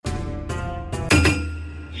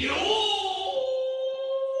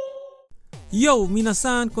Yo,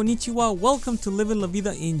 minasan, konnichiwa. Welcome to Living La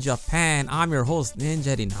Vida in Japan. I'm your host,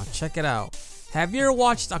 Ninjari. Now, check it out. Have you ever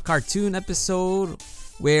watched a cartoon episode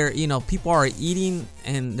where, people are eating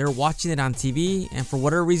and they're watching it on TV, and for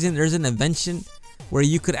whatever reason, there's an invention where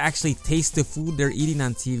you could actually taste the food they're eating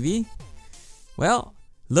on TV? Well,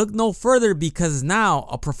 look no further, because now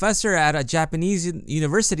a professor at a Japanese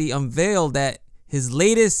university unveiled that his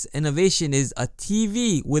latest innovation is a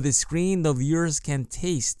TV with a screen the viewers can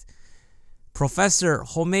taste. Professor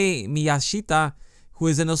Homei Miyashita, who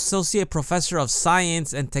is an associate professor of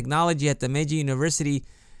science and technology at the Meiji University,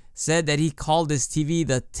 said that he called this TV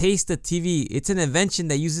the Taste of TV. It's an invention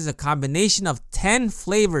that uses a combination of 10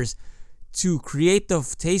 flavors to create the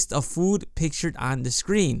taste of food pictured on the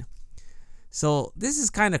screen. So this is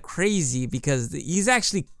kind of crazy because he's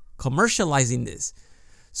actually commercializing this.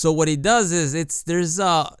 So what he does is there's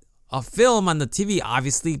a film on the TV,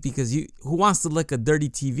 obviously, because who wants to lick a dirty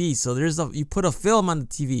TV? So you put a film on the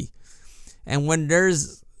TV, and when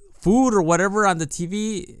there's food or whatever on the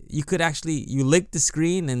TV, you lick the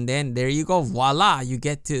screen, and then there you go, voila, you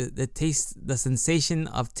get to the sensation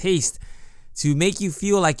of taste to make you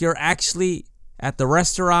feel like you're actually at the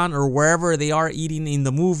restaurant or wherever they are eating in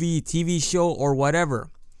the movie, TV show, or whatever.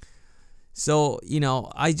 So,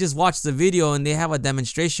 I just watched the video and they have a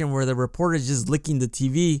demonstration where the reporter is just licking the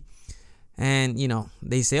TV, and,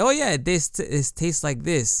 they say, oh yeah, this tastes like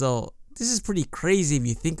this. So this is pretty crazy if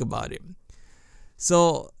you think about it.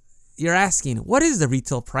 So you're asking, what is the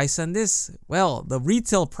retail price on this? Well, the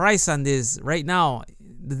retail price on this right now,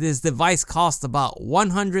 this device costs about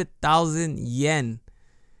 100,000 yen.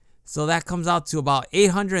 So that comes out to about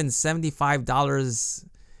 $875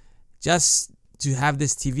 just to have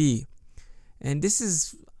this TV. And this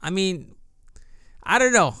is, I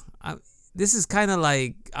don't know. This is kind of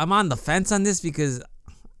like, I'm on the fence on this because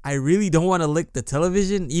I really don't want to lick the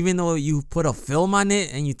television, even though you put a film on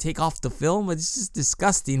it and you take off the film. It's just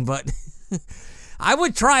disgusting, but I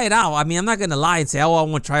would try it out. I'm not going to lie and say, oh, I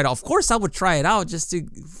want to try it out. Of course, I would try it out just to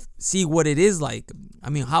see what it is like.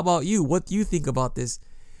 How about you? What do you think about this?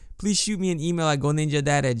 Please shoot me an email at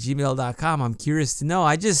goninjadad@gmail.com. I'm curious to know.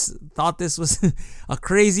 I just thought this was a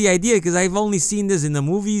crazy idea because I've only seen this in the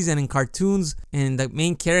movies and in cartoons, and the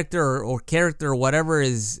main character or character or whatever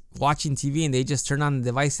is watching TV and they just turn on the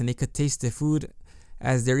device and they could taste the food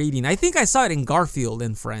as they're eating. I think I saw it in Garfield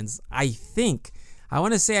and Friends. I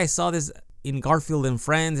want to say I saw this in Garfield and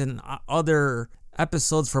Friends and other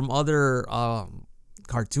episodes from other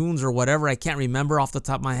cartoons or whatever. I can't remember off the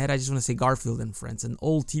top of my head. I just want to say Garfield and Friends, an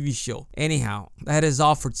old TV show. Anyhow, that is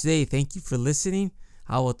all for today. Thank you for listening.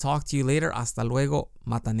 I will talk to you later. Hasta luego.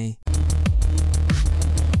 Matane.